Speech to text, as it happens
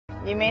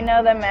You may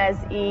know them as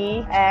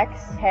E, X,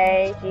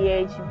 K,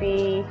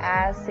 GHB,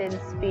 acid,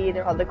 speed.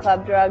 They're called the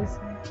club drugs.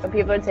 But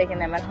people are taking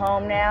them at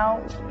home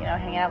now, you know,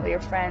 hanging out with your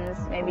friends,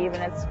 maybe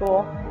even at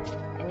school.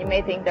 And you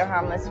may think they're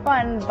harmless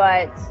fun,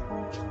 but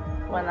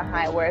when the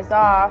high wears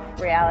off,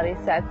 reality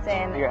sets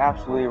in. You're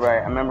absolutely right.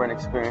 I remember an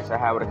experience I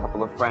had with a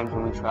couple of friends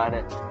when we tried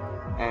it.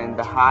 And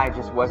the high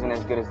just wasn't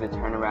as good as the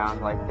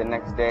turnaround. Like the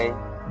next day,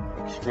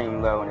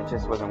 extreme low, and it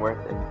just wasn't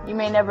worth it. You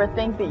may never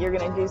think that you're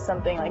gonna do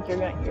something like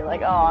you're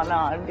like, oh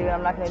no, dude,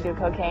 I'm not gonna do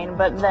cocaine.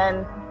 But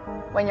then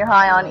when you're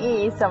high on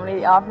E,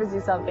 somebody offers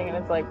you something and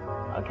it's like,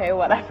 okay,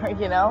 whatever,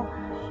 you know?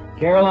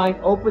 Caroline,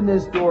 open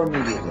this door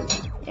immediately.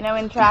 You know,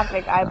 in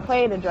traffic, I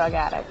played a drug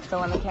addict, so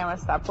when the camera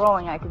stopped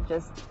rolling, I could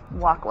just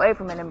walk away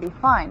from it and be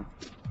fine.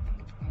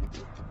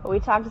 But we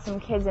talked to some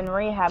kids in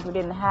rehab who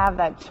didn't have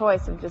that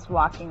choice of just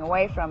walking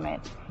away from it,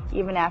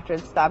 even after it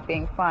stopped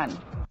being fun.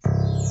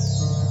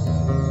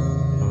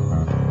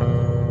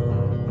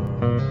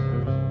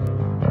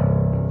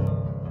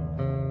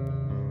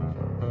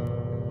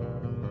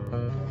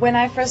 When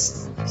I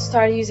first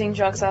started using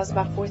drugs, I was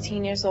about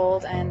 14 years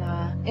old, and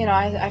you know,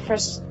 I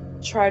first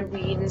tried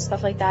weed and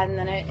stuff like that, and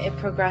then it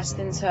progressed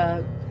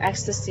into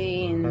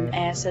ecstasy and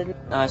acid.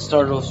 I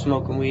started off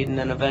smoking weed, and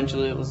then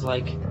eventually it was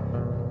like,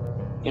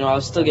 you know, I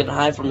was still getting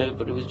high from it,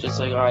 but it was just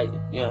like, all right,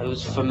 you know, it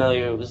was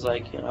familiar. It was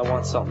like, you know, I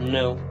want something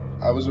new.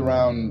 I was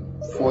around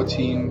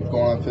 14,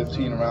 going on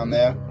 15, around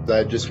there. I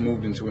had just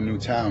moved into a new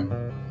town,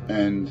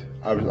 and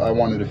I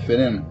wanted to fit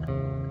in.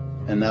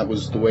 And that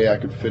was the way I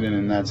could fit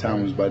in that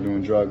town, was by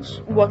doing drugs.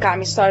 What got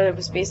me started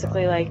was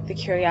basically like the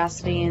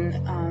curiosity and,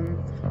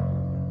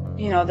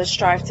 you know, the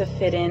strive to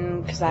fit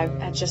in, because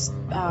I just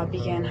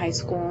began high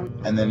school.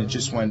 And then it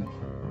just went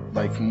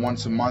like from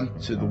once a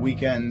month to the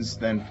weekends,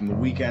 then from the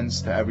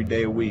weekends to every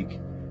day a week.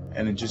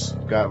 And it just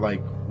got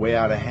like way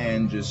out of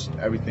hand, just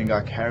everything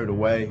got carried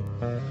away,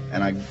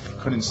 and I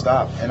couldn't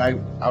stop. And I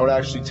would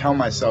actually tell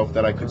myself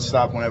that I could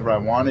stop whenever I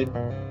wanted,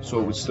 so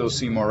it would still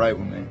seem alright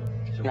with me.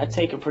 I've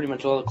taken pretty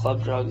much all the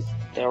club drugs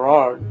there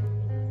are.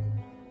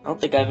 I don't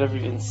think I've ever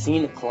even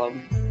seen a club.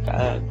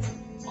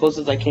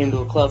 Closest I came to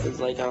a club is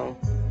like,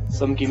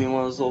 some give me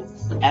one of those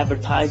little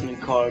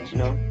advertisement cards, you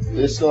know?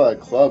 They're still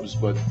at clubs,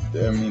 but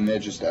I mean, they're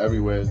just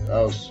everywhere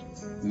else.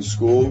 In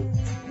school,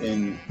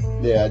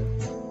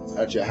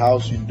 at your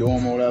house, you do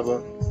them or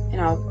whatever. You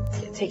know,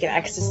 taking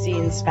ecstasy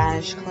in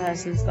Spanish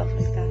class and stuff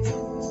like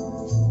that.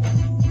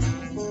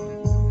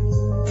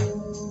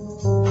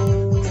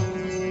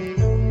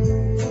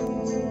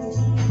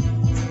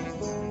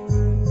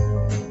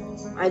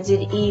 I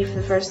did E for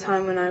the first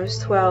time when I was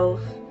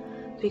 12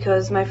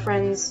 because my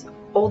friend's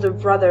older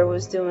brother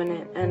was doing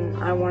it and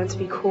I wanted to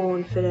be cool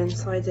and fit in,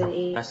 so I did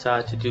E. I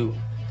started to do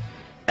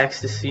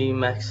ecstasy,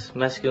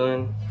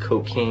 mescaline,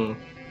 cocaine,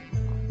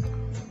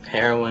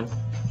 heroin.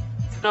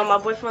 You know, my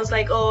boyfriend was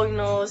like, oh, you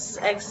know, this is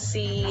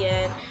ecstasy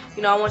and,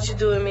 you know, I want you to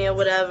do with me or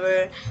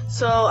whatever.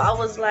 So I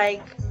was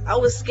like, I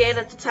was scared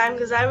at the time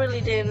because I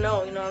really didn't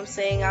know, you know what I'm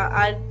saying?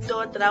 I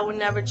thought that I would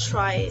never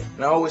try it.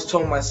 And I always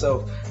told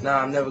myself, nah,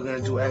 I'm never going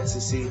to do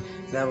ecstasy.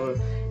 Never,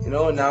 you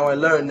know, now I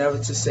learned never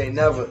to say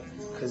never,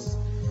 because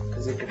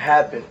it could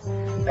happen.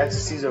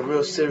 Ecstasy is a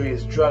real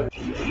serious drug.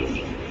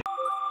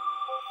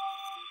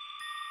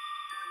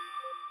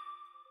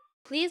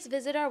 Please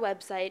visit our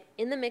website,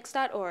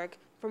 InTheMix.org,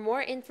 for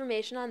more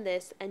information on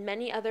this and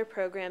many other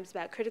programs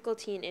about critical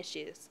teen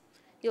issues.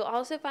 You'll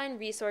also find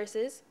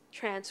resources,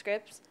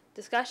 transcripts,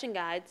 discussion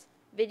guides,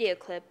 video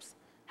clips,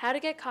 how to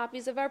get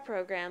copies of our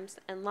programs,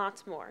 and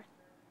lots more.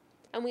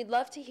 And we'd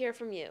love to hear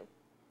from you.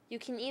 You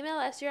can email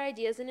us your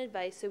ideas and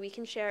advice so we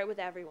can share it with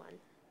everyone.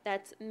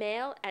 That's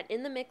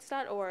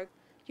mail@inthemix.org.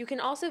 You can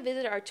also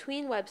visit our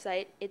tween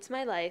website, It's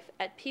My Life,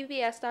 at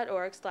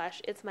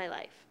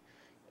pbs.org/itsmylife.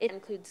 It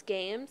includes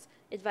games,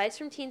 advice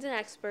from teens and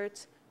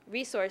experts,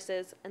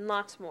 resources, and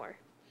lots more.